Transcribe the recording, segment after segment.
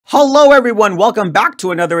Hello, everyone. Welcome back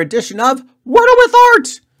to another edition of Wordle with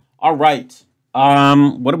Art. All right.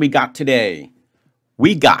 What do we got today?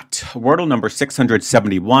 We got Wordle number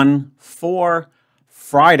 671 for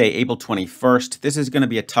Friday, April 21st. This is going to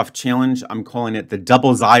be a tough challenge. I'm calling it the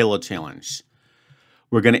double Xylo challenge.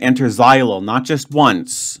 We're going to enter Xylo not just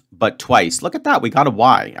once, but twice. Look at that. We got a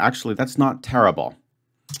Y. Actually, that's not terrible.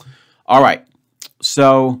 All right.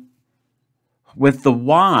 So with the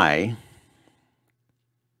Y,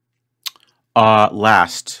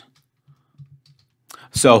 last.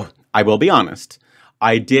 So I will be honest.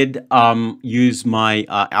 I did use my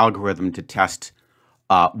algorithm to test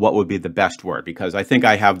what would be the best word, because I think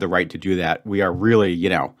I have the right to do that. We are really,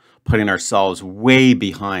 putting ourselves way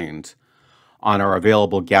behind on our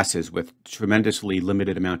available guesses with tremendously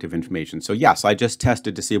limited amount of information. So yes, I just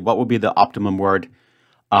tested to see what would be the optimum word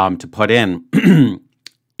to put in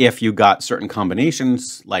if you got certain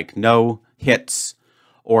combinations like no hits,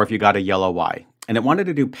 or if you got a yellow Y. And it wanted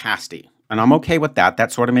to do pasty. And I'm okay with that.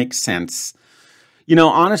 That sort of makes sense.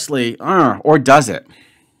 Honestly, or does it?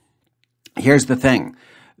 Here's the thing.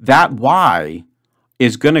 That Y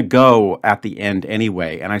is going to go at the end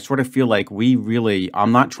anyway. And I sort of feel like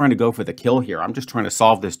I'm not trying to go for the kill here. I'm just trying to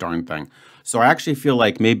solve this darn thing. So I actually feel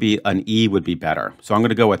like maybe an E would be better. So I'm going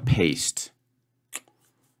to go with paste.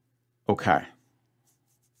 Okay.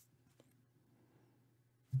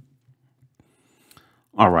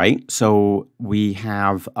 All right, so we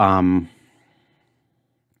have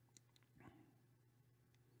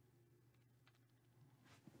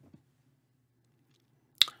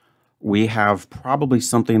probably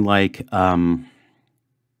something like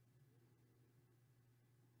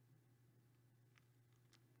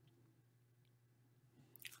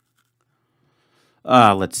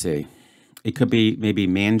let's see. It could be maybe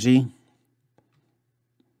mangy.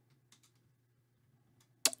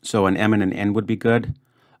 So an M and an N would be good.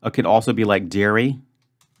 It could also be like dairy.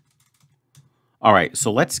 All right,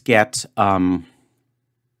 so let's get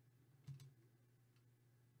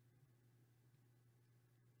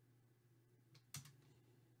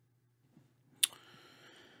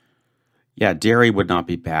yeah, dairy would not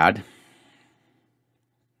be bad.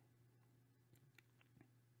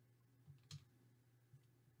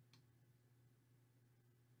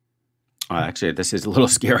 Actually, this is a little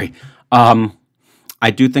scary. I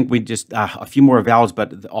do think we just a few more vowels,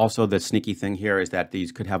 but also the sneaky thing here is that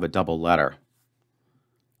these could have a double letter.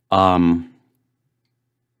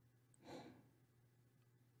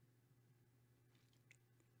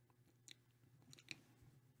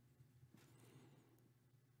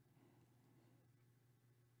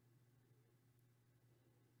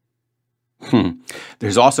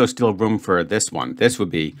 There's also still room for this one. This would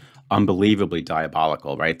be unbelievably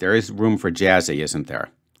diabolical, right? There is room for jazzy, isn't there?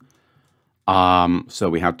 So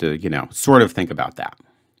we have to, sort of think about that.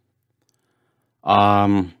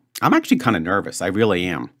 I'm actually kind of nervous. I really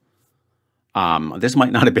am. This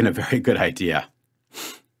might not have been a very good idea.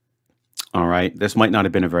 All right, this might not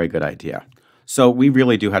have been a very good idea. So we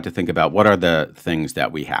really do have to think about what are the things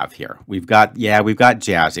that we have here. We've got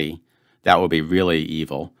jazzy. That would be really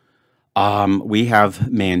evil. We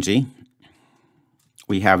have mangy.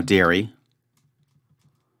 We have dairy.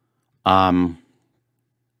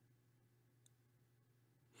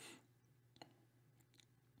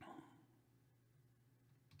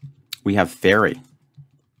 We have fairy.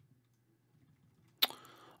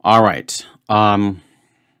 All right. I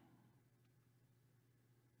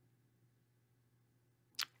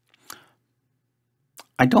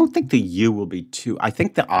don't think the U will be too. I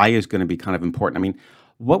think the I is going to be kind of important. I mean,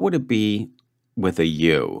 what would it be with a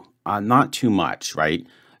U? Not too much, right?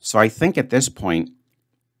 So I think at this point,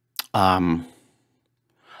 I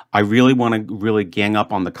really want to really gang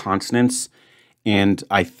up on the consonants, and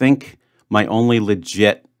I think my only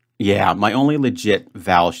legit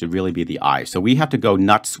vowel should really be the I. So we have to go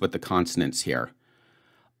nuts with the consonants here.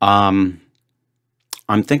 I'm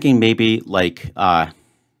thinking maybe like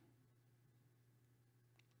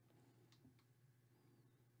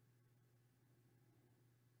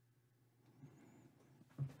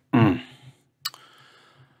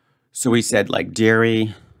so we said like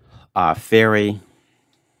dairy, fairy.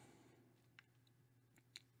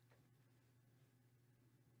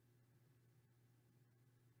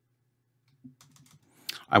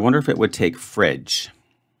 I wonder if it would take fridge.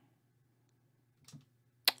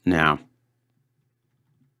 Now,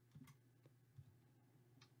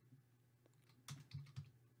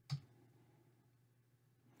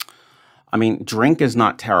 I mean, drink is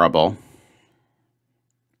not terrible.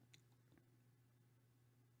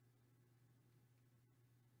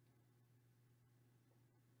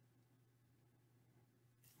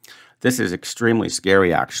 This is extremely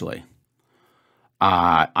scary, actually.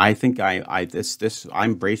 I think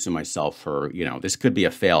I'm bracing myself for, this could be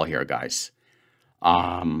a fail here, guys.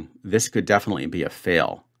 This could definitely be a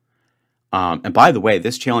fail. And by the way,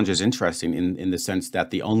 this challenge is interesting in the sense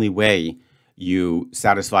that the only way you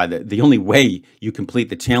satisfy the only way you complete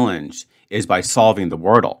the challenge is by solving the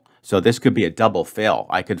Wordle. So this could be a double fail.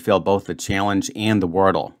 I could fail both the challenge and the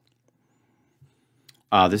Wordle.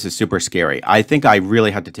 This is super scary. I think I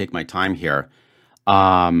really have to take my time here,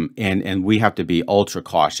 and we have to be ultra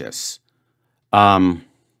cautious.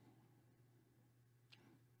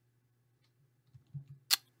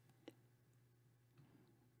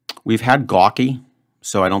 We've had gawky,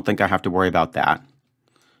 so I don't think I have to worry about that,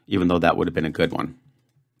 even though that would have been a good one.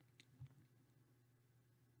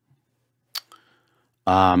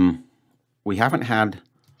 We haven't had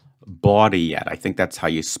bawdy yet. I think that's how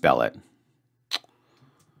you spell it.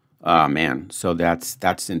 Oh, man. So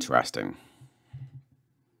that's interesting.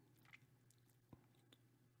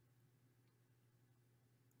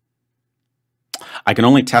 I can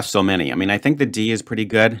only test so many. I mean, I think the D is pretty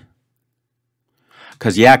good.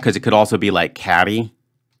 Because it could also be like caddy.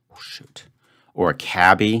 Oh, shoot. Or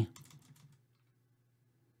cabbie.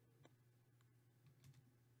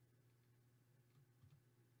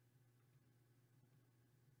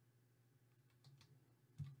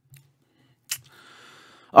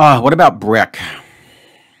 What about brick?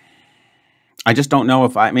 I just don't know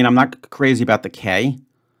if I mean, I'm not crazy about the K.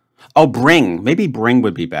 Oh, bring. Maybe bring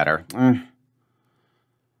would be better.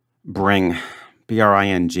 Bring.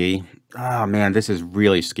 B-R-I-N-G. Oh, man, this is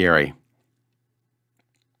really scary.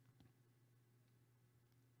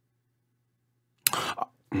 All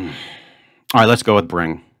right, let's go with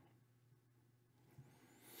bring.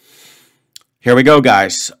 Here we go,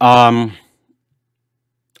 guys. Oh,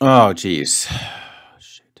 geez.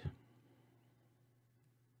 Shit.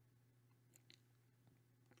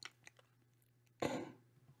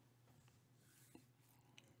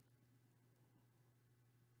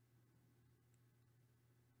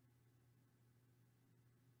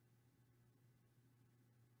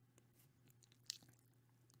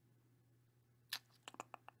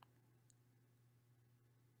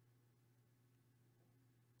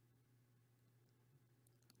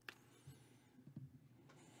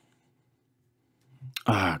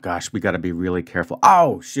 Oh, gosh, we got to be really careful.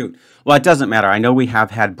 Oh, shoot. Well, it doesn't matter. I know we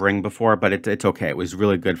have had bring before, but it's okay. It was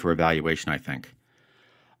really good for evaluation, I think.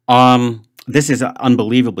 This is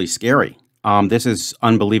unbelievably scary. This is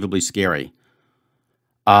unbelievably scary.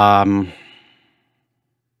 So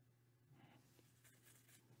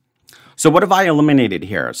what have I eliminated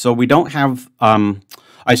here? So we don't have, all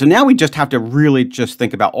right, so now we just have to really just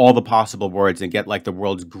think about all the possible words and get like the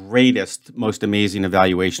world's greatest, most amazing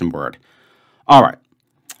evaluation word. All right,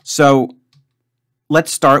 so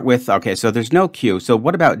let's start with, okay, so there's no Q. So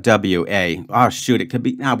what about W-A? Oh, shoot, it could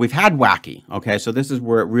be, now we've had wacky. Okay, so this is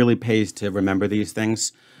where it really pays to remember these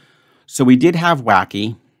things. So we did have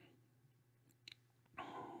wacky.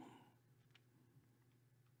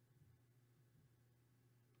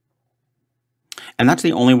 And that's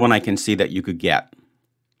the only one I can see that you could get.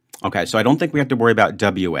 Okay, so I don't think we have to worry about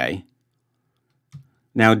WA.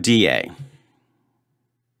 Now DA.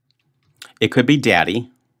 It could be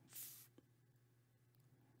daddy.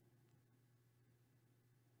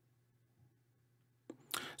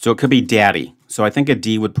 So it could be daddy. So I think a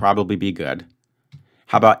D would probably be good.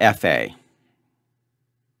 How about FA?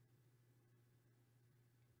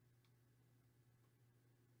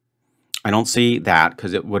 I don't see that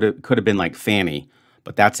because could have been like Fanny,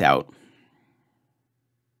 but that's out.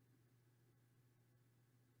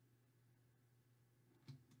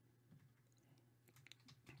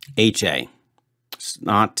 HA. It's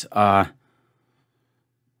not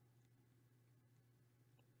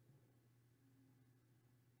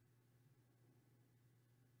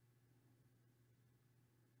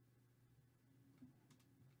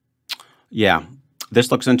yeah.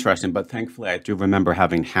 This looks interesting, but thankfully I do remember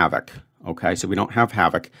having havoc. Okay, so we don't have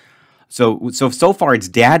havoc. So far it's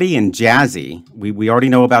daddy and jazzy. We already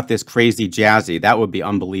know about this crazy jazzy. That would be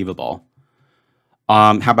unbelievable.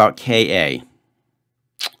 How about KA?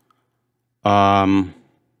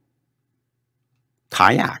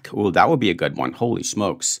 Kayak. Oh, that would be a good one. Holy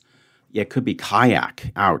smokes. Yeah, it could be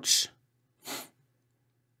kayak. Ouch.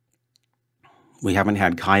 We haven't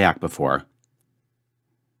had kayak before.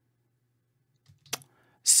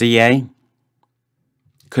 CA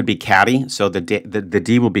could be caddy, so the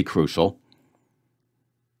D will be crucial.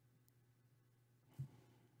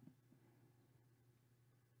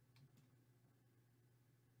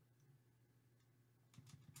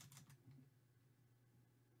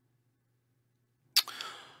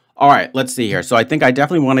 All right, let's see here. So I think I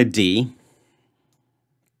definitely want a D.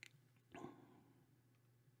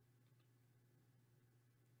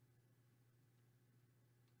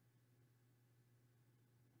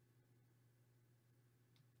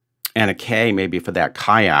 And a K maybe for that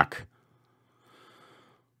kayak.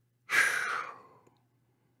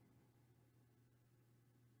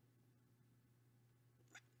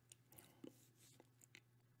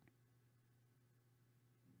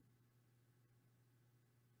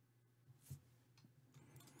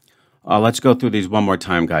 Let's go through these one more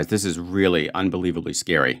time, guys. This is really unbelievably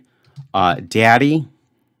scary. Daddy.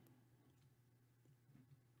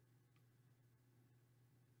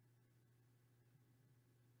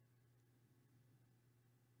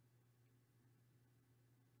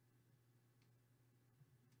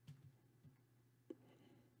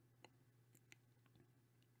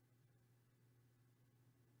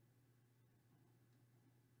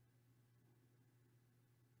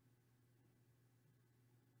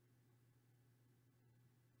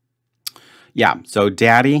 Yeah, so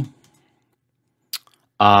daddy.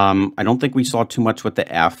 I don't think we saw too much with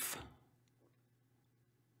the F.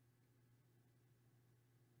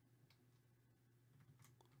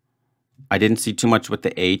 I didn't see too much with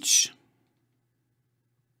the H.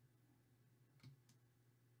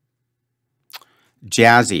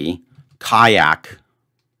 Jazzy, kayak,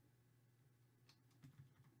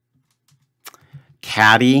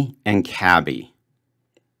 caddy, and cabby.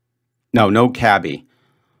 No, no cabby.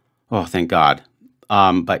 Oh, thank God.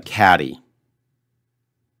 But caddy.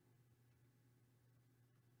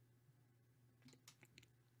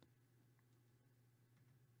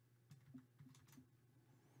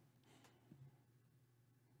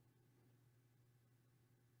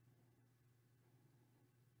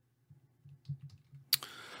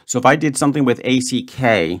 So if I did something with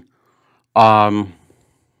ACK, um,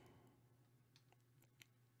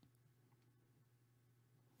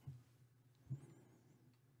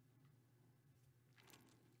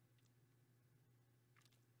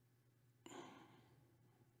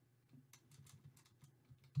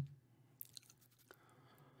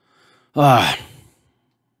 uh,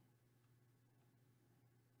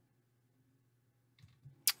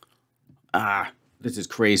 this is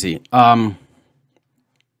crazy.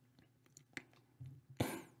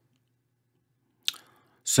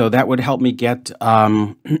 So that would help me get,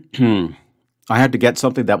 I had to get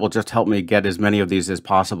something that will just help me get as many of these as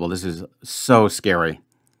possible. This is so scary.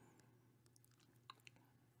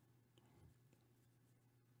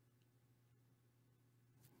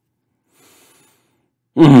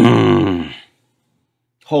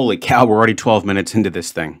 Holy cow, we're already 12 minutes into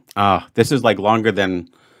this thing. This is like longer than,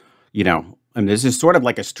 I mean, this is sort of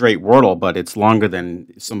like a straight Wordle, but it's longer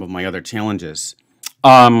than some of my other challenges.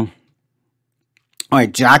 All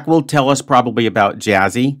right, Jack will tell us probably about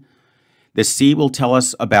Jazzy. The C will tell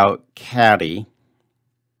us about Caddy.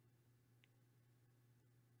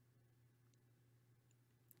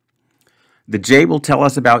 The J will tell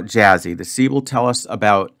us about Jazzy. The C will tell us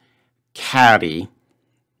about Caddy.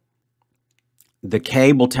 The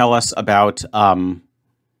K will tell us about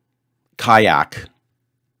kayak,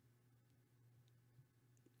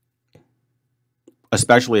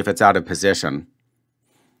 especially if it's out of position.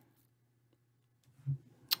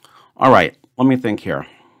 All right, let me think here.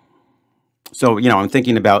 So, I'm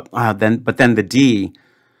thinking about but then the D,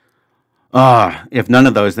 if none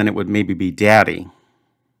of those, then it would maybe be daddy.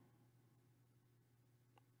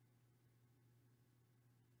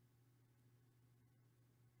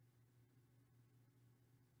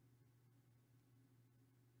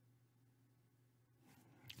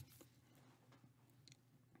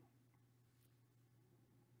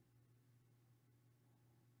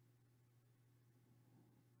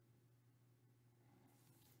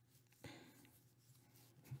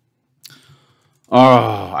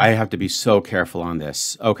 Oh, I have to be so careful on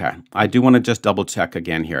this. Okay, I do want to just double check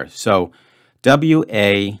again here. So,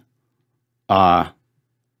 WA, oh,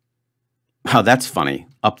 that's funny.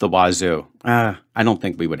 Up the wazoo. I don't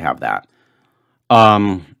think we would have that.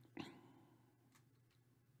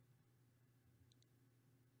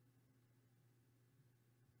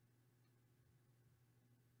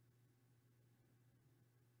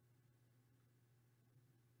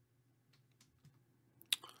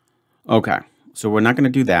 Okay, so we're not going to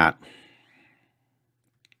do that.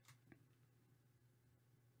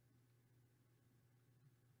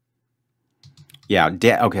 Yeah,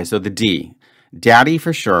 okay, so the D. Daddy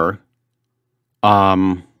for sure.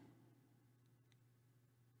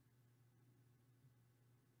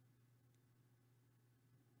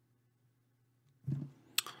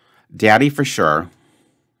 Daddy for sure.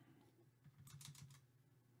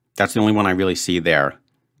 That's the only one I really see there.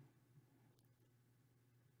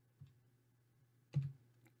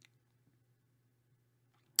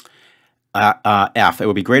 F. It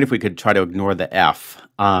would be great if we could try to ignore the F.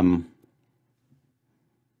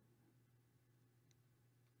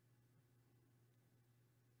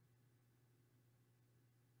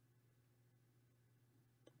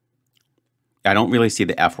 I don't really see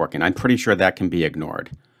the F working. I'm pretty sure that can be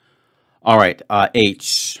ignored. All right,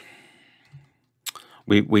 H.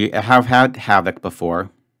 We have had havoc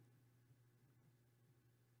before.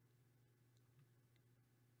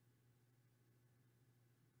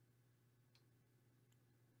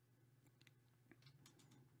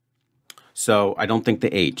 So I don't think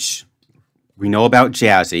the H. We know about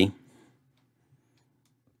jazzy.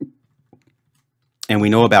 And we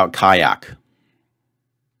know about kayak.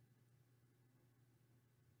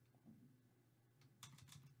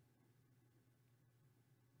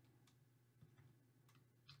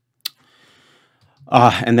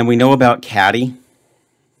 And then we know about caddy.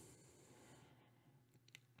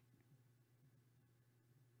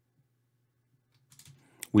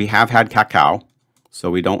 We have had cacao, so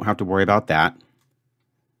we don't have to worry about that.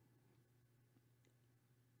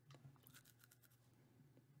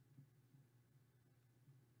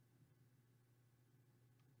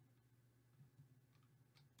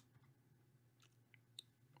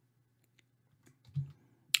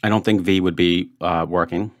 I don't think V would be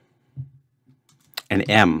working. And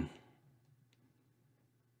M.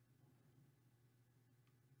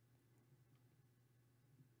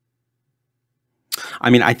 I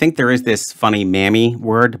mean, I think there is this funny mammy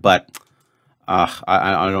word, but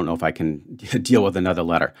I don't know if I can deal with another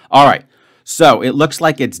letter. All right, so it looks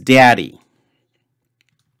like it's daddy,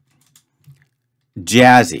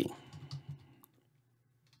 jazzy,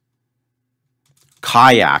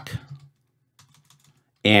 kayak,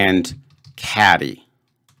 and caddy.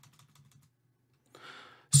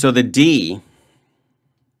 So the D,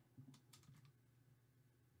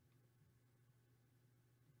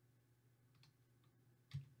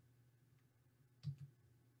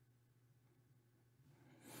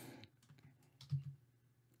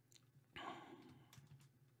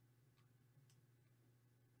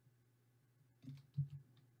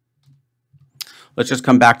 let's just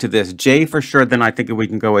come back to this. J for sure, then I think we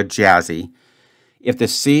can go with jazzy. If the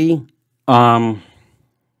C,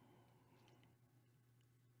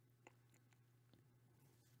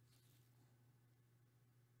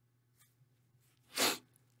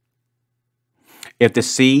 if the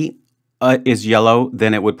C is yellow,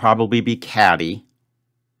 then it would probably be caddy.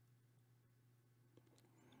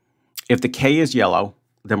 If the K is yellow,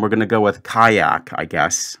 then we're going to go with kayak, I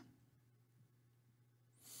guess.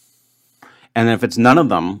 And if it's none of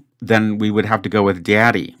them, then we would have to go with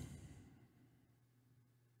daddy.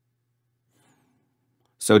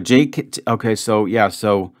 So J, okay, so yeah,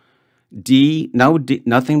 so D, no, D,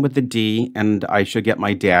 nothing with the D, and I should get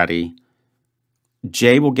my daddy.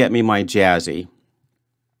 J will get me my jazzy.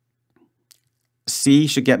 C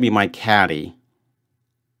should get me my caddy.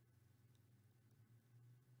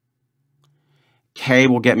 K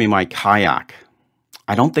will get me my kayak.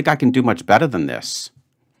 I don't think I can do much better than this.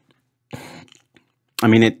 I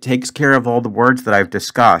mean, it takes care of all the words that I've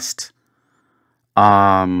discussed.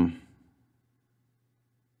 All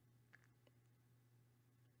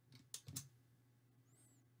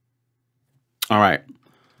right.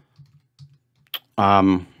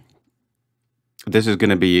 This is going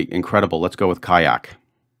to be incredible. Let's go with kayak.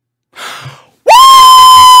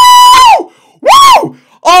 Woo! Woo!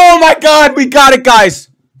 Oh my God, we got it, guys.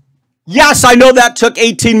 Yes, I know that took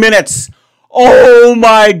 18 minutes. Oh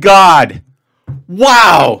my God.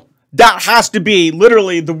 Wow. That has to be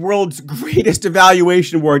literally the world's greatest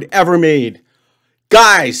evaluation word ever made.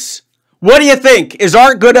 Guys, what do you think? Is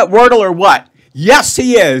Art good at Wordle or what? Yes,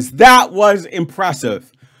 he is. That was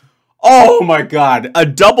impressive. Oh my God. A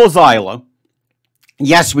double xyla.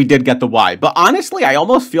 Yes, we did get the Y, but honestly, I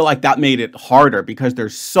almost feel like that made it harder because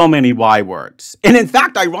there's so many Y words. And in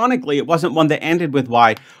fact, ironically, it wasn't one that ended with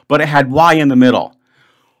Y, but it had Y in the middle.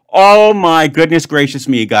 Oh my goodness gracious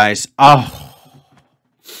me, guys. Oh,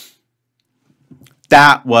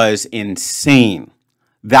 that was insane.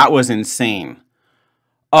 That was insane.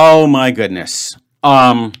 Oh my goodness.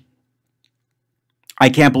 I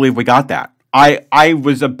can't believe we got that. I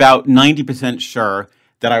was about 90% sure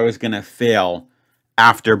that I was going to fail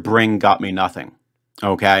after Bring got me nothing,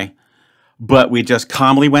 okay? But we just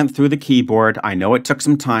calmly went through the keyboard. I know it took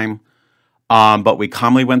some time, but we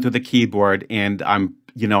calmly went through the keyboard, and I'm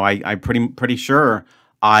pretty sure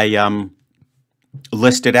I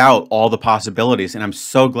listed out all the possibilities, and I'm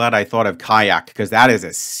so glad I thought of kayak because that is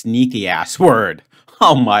a sneaky ass word.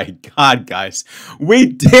 Oh my God, guys, we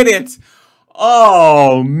did it!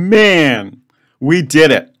 Oh man, we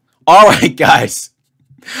did it! All right, guys.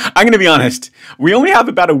 I'm going to be honest. We only have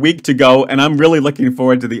about a week to go, and I'm really looking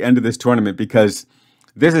forward to the end of this tournament because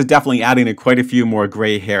this is definitely adding in quite a few more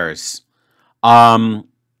gray hairs.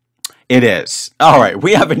 It is. All right,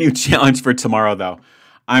 we have a new challenge for tomorrow, though.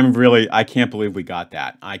 I can't believe we got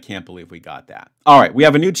that. I can't believe we got that. All right, we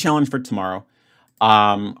have a new challenge for tomorrow.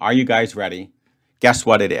 Are you guys ready? Guess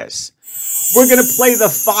what it is? We're going to play the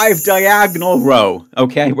 5 diagonal row,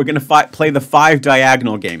 okay? We're going to play the 5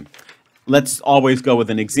 diagonal game. Let's always go with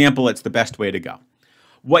an example. It's the best way to go.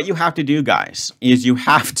 What you have to do, guys, is you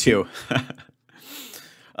have to...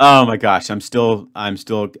 Oh my gosh, I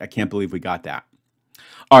can't believe we got that.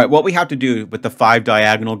 All right, what we have to do with the 5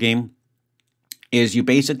 diagonal game is you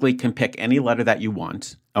basically can pick any letter that you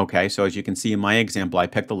want, okay? So as you can see in my example, I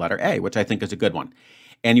picked the letter A, which I think is a good one.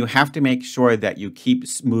 And you have to make sure that you keep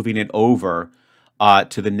moving it over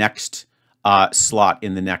to the next slot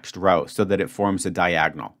in the next row so that it forms a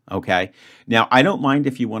diagonal, okay? Now, I don't mind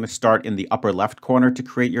if you want to start in the upper left corner to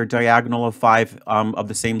create your diagonal of 5 of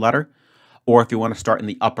the same letter, or if you want to start in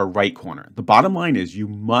the upper right corner. The bottom line is you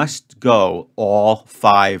must go all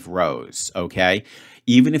 5 rows, okay?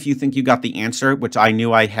 Even if you think you got the answer, which I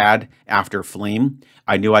knew I had after flame,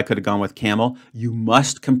 I knew I could have gone with camel, you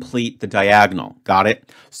must complete the diagonal. Got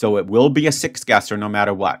it? So it will be a 6 guesser no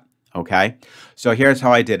matter what, okay? So here's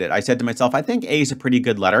how I did it. I said to myself, I think A is a pretty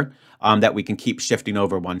good letter that we can keep shifting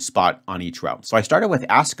over one spot on each row. So I started with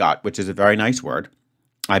ascot, which is a very nice word.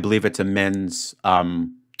 I believe it's a men's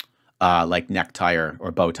like necktie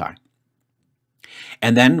or bow tie.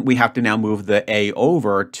 And then we have to now move the A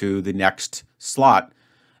over to the next slot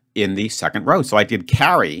in the second row. So I did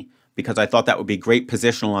carry because I thought that would be great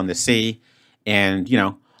positional on the C, and, you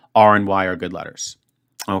know, R and Y are good letters.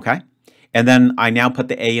 Okay. And then I now put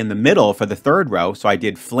the A in the middle for the third row. So I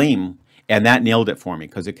did flame, and that nailed it for me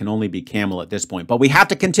because it can only be camel at this point. But we have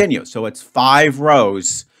to continue. So it's 5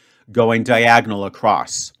 rows going diagonal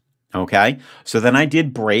across. Okay. So then I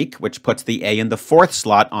did break, which puts the A in the 4th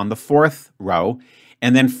slot on the 4th row.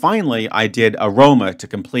 And then finally, I did aroma to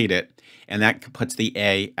complete it, and that puts the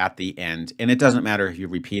A at the end. And it doesn't matter if you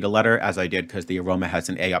repeat a letter, as I did, because the aroma has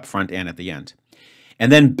an A up front and at the end.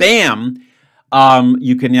 And then bam,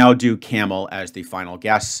 you can now do camel as the final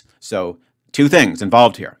guess. So 2 things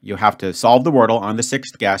involved here. You have to solve the Wordle on the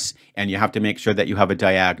 6th guess, and you have to make sure that you have a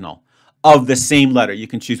diagonal of the same letter. You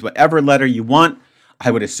can choose whatever letter you want. I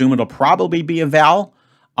would assume it'll probably be a vowel,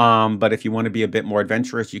 but if you want to be a bit more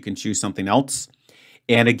adventurous, you can choose something else.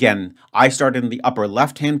 And again, I started in the upper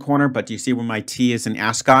left-hand corner, but do you see where my T is in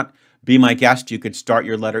ascot? Be my guest, you could start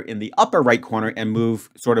your letter in the upper right corner and move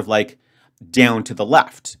sort of like down to the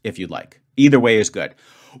left, if you'd like. Either way is good.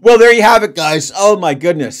 Well, there you have it, guys. Oh, my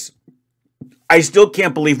goodness. I still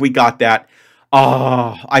can't believe we got that.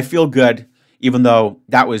 Oh, I feel good, even though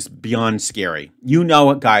that was beyond scary. You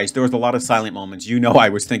know it, guys. There was a lot of silent moments. You know I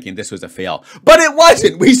was thinking this was a fail. But it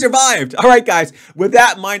wasn't. We survived. All right, guys. With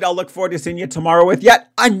that in mind, I'll look forward to seeing you tomorrow with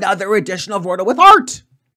yet another edition of Wordle with Art.